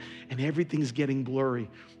to go here. And everything's getting blurry.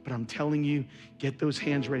 But I'm telling you, get those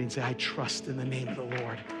hands ready and say, I trust in the name of the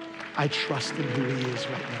Lord. I trust in who he is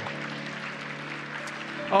right now.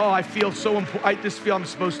 Oh, I feel so important. I just feel I'm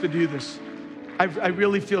supposed to do this. I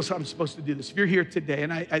really feel I'm supposed to do this. If you're here today,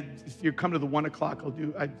 and if you come to the 1 o'clock,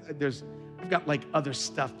 I've got like other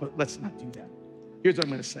stuff, but let's not do that. Here's what I'm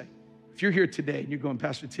going to say. If you're here today and you're going,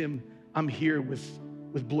 Pastor Tim, I'm here with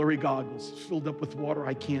blurry goggles, filled up with water,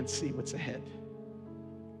 I can't see what's ahead.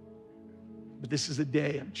 But this is a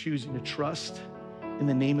day I'm choosing to trust in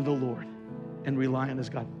the name of the Lord and rely on his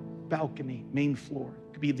God. Balcony, main floor.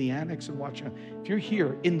 It could be the annex and watch out. If you're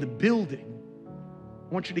here in the building,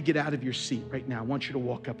 I want you to get out of your seat right now. I want you to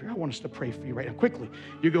walk up here. I want us to pray for you right now. Quickly.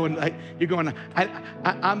 You're going,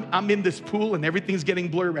 I'm in this pool and everything's getting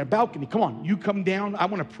blurry. Right? Balcony, come on. You come down. I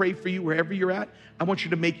want to pray for you wherever you're at. I want you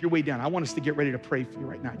to make your way down. I want us to get ready to pray for you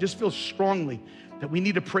right now. I just feel strongly that we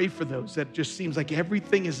need to pray for those that just seems like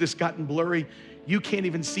everything has just gotten blurry. You can't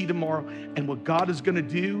even see tomorrow. And what God is going to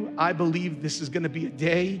do, I believe this is going to be a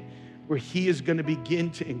day where he is going to begin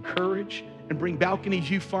to encourage and bring balconies.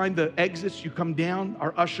 You find the exits, you come down.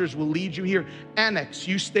 Our ushers will lead you here. Annex,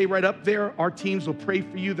 you stay right up there. Our teams will pray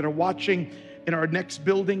for you that are watching in our next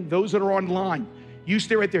building. Those that are online, you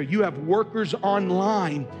stay right there. You have workers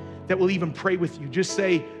online that will even pray with you. Just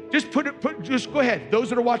say, just go ahead. Those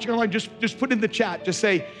that are watching online, just put in the chat. Just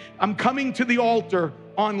say, I'm coming to the altar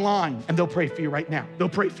online, and they'll pray for you right now. They'll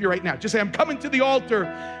pray for you right now. Just say, I'm coming to the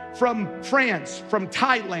altar from France, from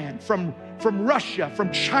Thailand, from Russia,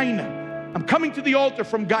 from China. I'm coming to the altar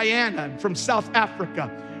from Guyana and from South Africa.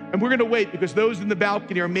 And we're going to wait because those in the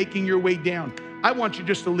balcony are making your way down. I want you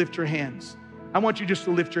just to lift your hands. I want you just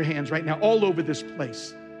to lift your hands right now all over this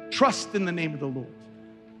place. Trust in the name of the Lord.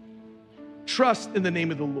 Trust in the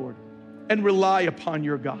name of the Lord and rely upon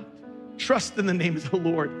your God. Trust in the name of the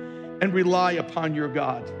Lord and rely upon your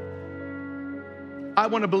God. I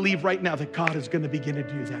want to believe right now that God is going to begin to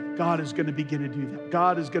do that. God is going to begin to do that.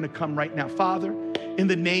 God is going to come right now. Father, in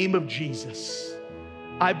the name of Jesus,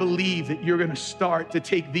 I believe that you're going to start to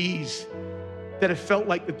take these that have felt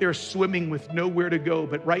like that they're swimming with nowhere to go.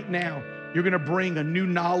 But right now, you're going to bring a new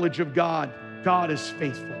knowledge of God. God is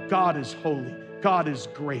faithful. God is holy. God is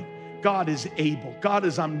great. God is able. God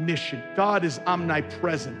is omniscient. God is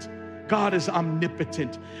omnipresent. God is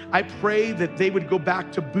omnipotent. I pray that they would go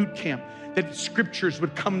back to boot camp, that scriptures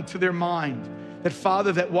would come to their mind, that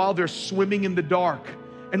Father, that while they're swimming in the dark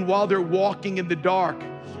and while they're walking in the dark,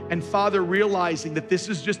 and Father, realizing that this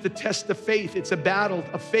is just a test of faith, it's a battle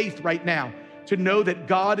of faith right now, to know that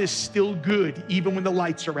God is still good even when the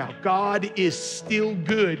lights are out. God is still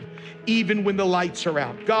good even when the lights are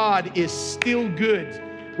out. God is still good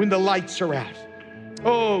when the lights are out.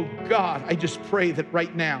 Oh God, I just pray that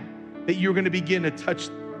right now that you're going to begin to touch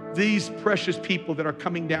these precious people that are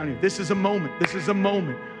coming down here. This is a moment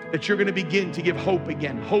that you're going to begin to give hope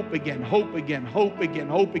again, hope again, hope again, hope again,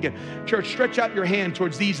 hope again. Church, stretch out your hand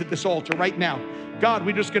towards these at this altar right now. God,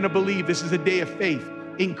 we're just going to believe this is a day of faith.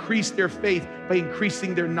 Increase their faith by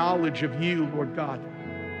increasing their knowledge of you, Lord God.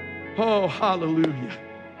 Oh, hallelujah.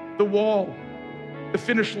 The wall The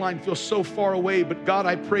finish line feels so far away, but God,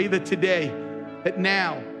 I pray that today, that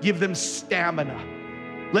now, give them stamina.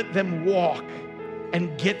 Let them walk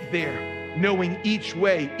and get there, knowing each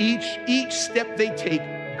way, each step they take,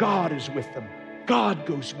 God is with them. God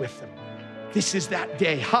goes with them. This is that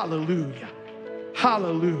day. Hallelujah.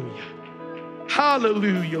 Hallelujah.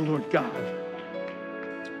 Hallelujah, Lord God.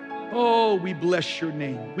 Oh, we bless your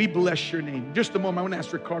name. We bless your name. Just a moment, I want to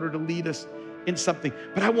ask Ricardo to lead us in something,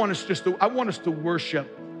 but I want us to worship.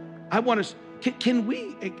 I want us, can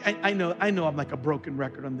we, I know I'm like a broken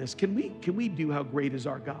record on this. Can we do How Great Is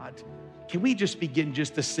Our God? Can we just begin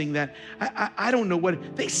just to sing that? I don't know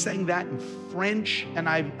what, they sang that in French and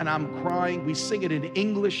I'm crying. We sing it in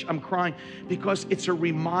English, I'm crying because it's a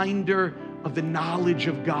reminder of the knowledge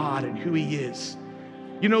of God and who He is.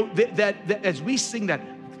 You know, that as we sing that,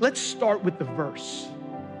 let's start with the verse.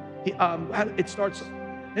 It starts,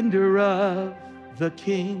 "Splendor of the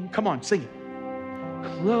King." Come on, sing it.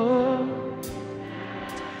 Close.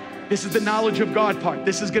 This is the knowledge of God part.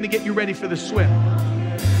 This is going to get you ready for the swim.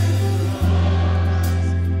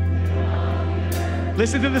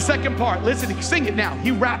 Listen to the second part. Listen, sing it now.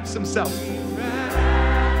 He wraps Himself.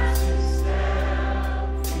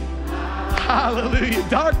 Hallelujah.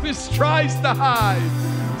 Darkness tries to hide.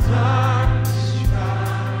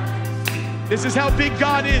 This is how big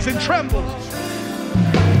God is and trembles.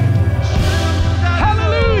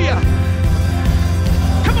 Hallelujah.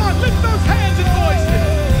 Come on, lift those hands and voices.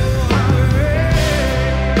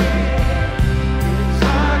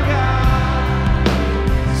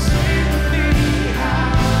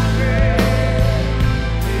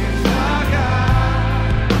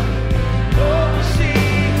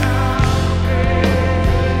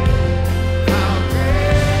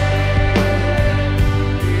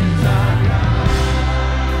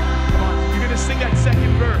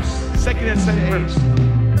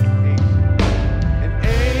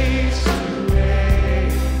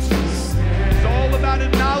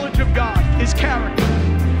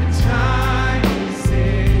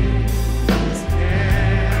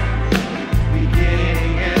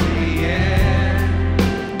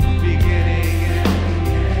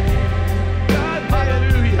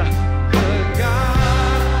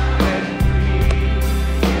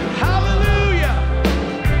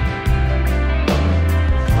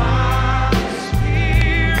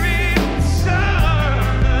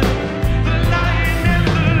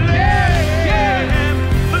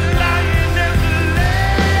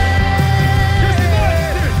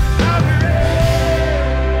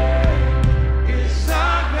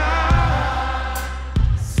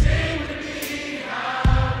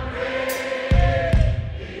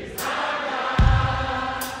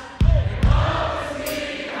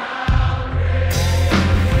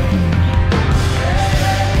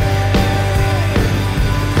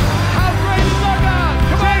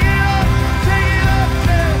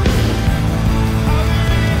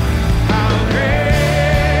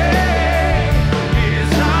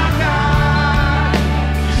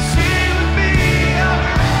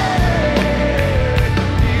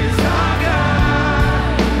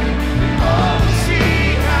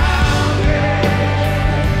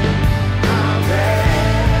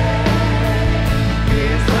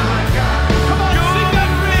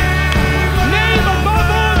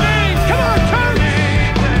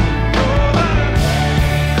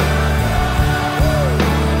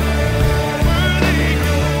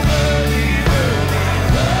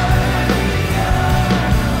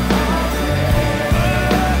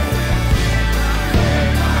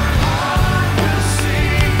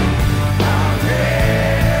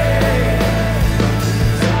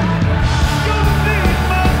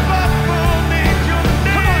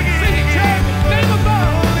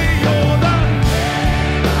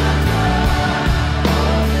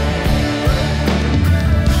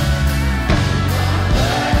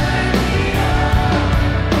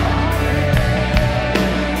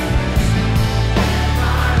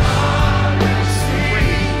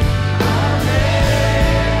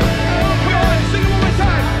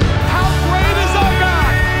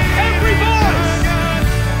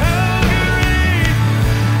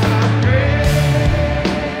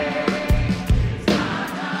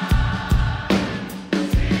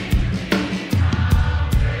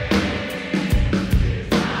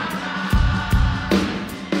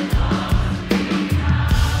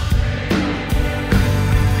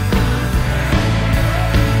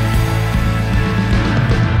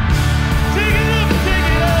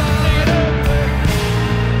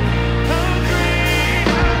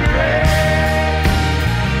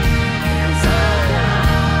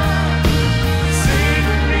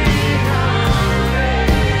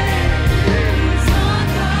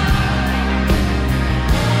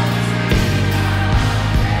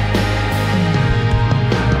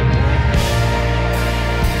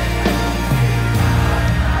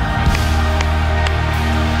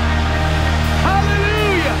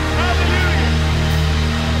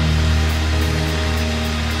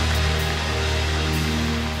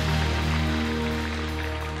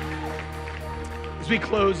 we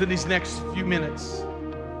close in these next few minutes,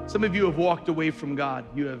 some of you have walked away from God.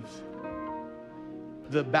 You have,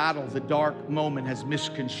 the battle, the dark moment has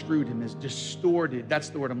misconstrued him, has distorted, that's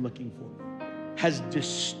the word I'm looking for, has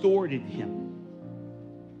distorted him.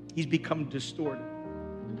 He's become distorted.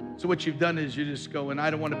 So what you've done is you just go, and I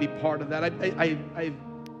don't want to be part of that. I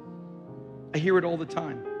hear it all the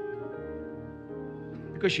time.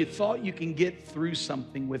 Because you thought you can get through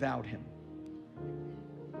something without him.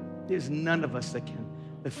 There's none of us that can.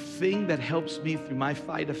 The thing that helps me through my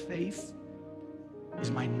fight of faith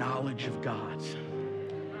is my knowledge of God.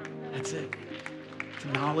 That's it. It's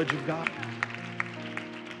knowledge of God.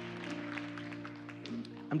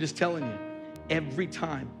 I'm just telling you, every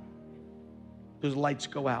time those lights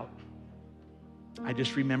go out, I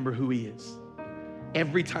just remember who he is.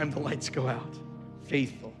 Every time the lights go out,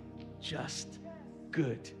 faithful, just,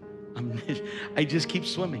 good. I just keep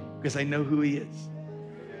swimming because I know who he is.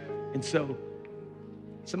 And so,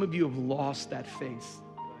 some of you have lost that faith.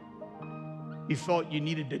 You thought you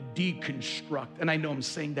needed to deconstruct. And I know I'm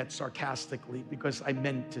saying that sarcastically because I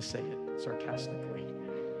meant to say it sarcastically.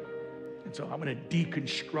 And so I'm going to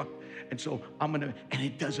deconstruct. And so I'm going to, and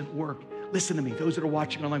it doesn't work. Listen to me, those that are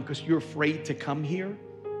watching online, because you're afraid to come here,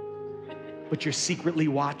 but you're secretly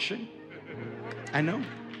watching. I know.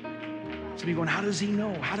 Some of you going, how does he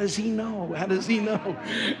know? How does he know? How does he know?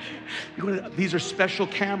 These are special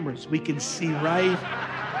cameras. We can see right?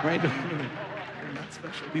 They're not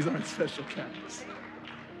special. These aren't special cameras.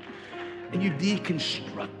 And you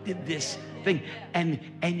deconstructed this thing, and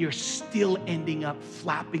you're still ending up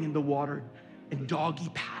flapping in the water and doggy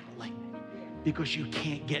paddling because you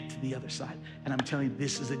can't get to the other side. And I'm telling you,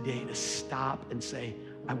 this is a day to stop and say,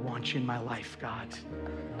 I want you in my life, God.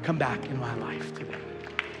 Come back in my life today.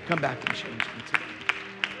 Come back and change me today.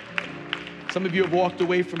 Some of you have walked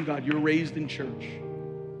away from God. You're raised in church.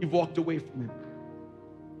 You've walked away from him.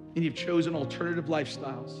 And you've chosen alternative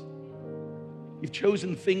lifestyles. You've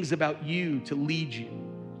chosen things about you to lead you.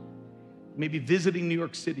 Maybe visiting New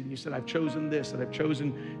York City, and you said, I've chosen this, and I've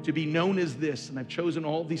chosen to be known as this, and I've chosen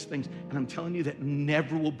all these things. And I'm telling you that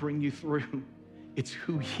never will bring you through. It's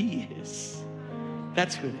who he is.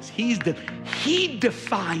 That's who it is. He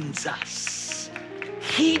defines us.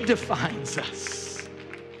 He defines us.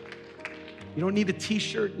 You don't need a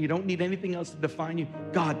t-shirt. You don't need anything else to define you.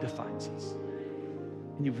 God defines us.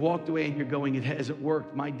 And you've walked away and you're going, it hasn't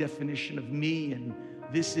worked. My definition of me and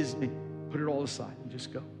this is me. Put it all aside and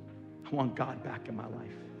just go. I want God back in my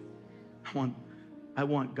life. I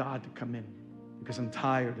want God to come in because I'm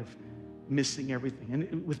tired of missing everything.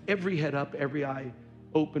 And with every head up, every eye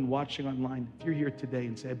open, watching online, if you're here today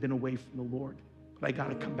and say, I've been away from the Lord, but I got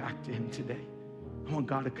to come back to him today. I want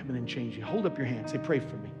God to come in and change you. Hold up your hand. Say, pray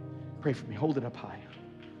for me. Pray for me. Hold it up high.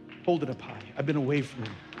 Hold it up high. I've been away from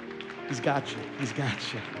him. He's got you. He's got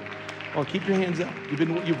you. Oh, keep your hands up.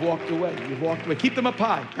 You've walked away. You've walked away. Keep them up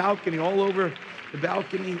high. Balcony, all over the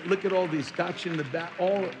balcony. Look at all these. Got you in the back.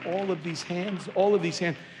 All of these hands. All of these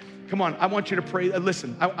hands. Come on. I want you to pray.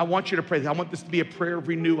 Listen, I want you to pray. I want this to be a prayer of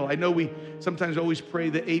renewal. I know we sometimes always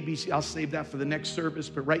pray the ABC. I'll save that for the next service.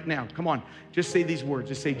 But right now, come on. Just say these words.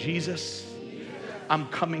 Just say, Jesus, I'm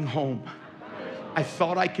coming home. I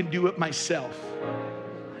thought I can do it myself.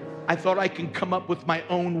 I thought I can come up with my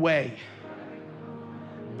own way.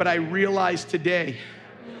 But I realized today,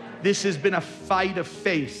 this has been a fight of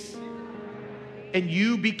faith. And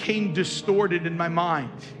you became distorted in my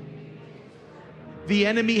mind. The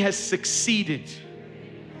enemy has succeeded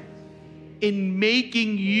in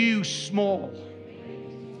making you small.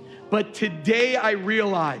 But today I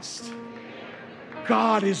realized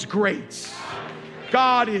God is great.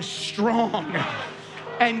 God is strong.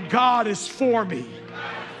 And God is for me.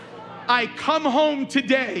 I come home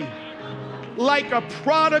today like a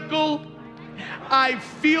prodigal. I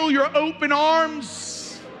feel your open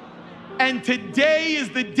arms. And today is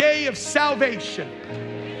the day of salvation.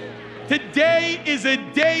 Today is a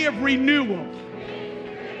day of renewal.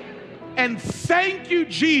 And thank you,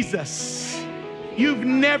 Jesus. You've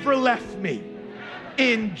never left me.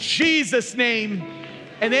 In Jesus' name.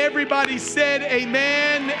 And everybody said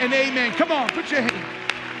amen and amen. Come on, put your hand.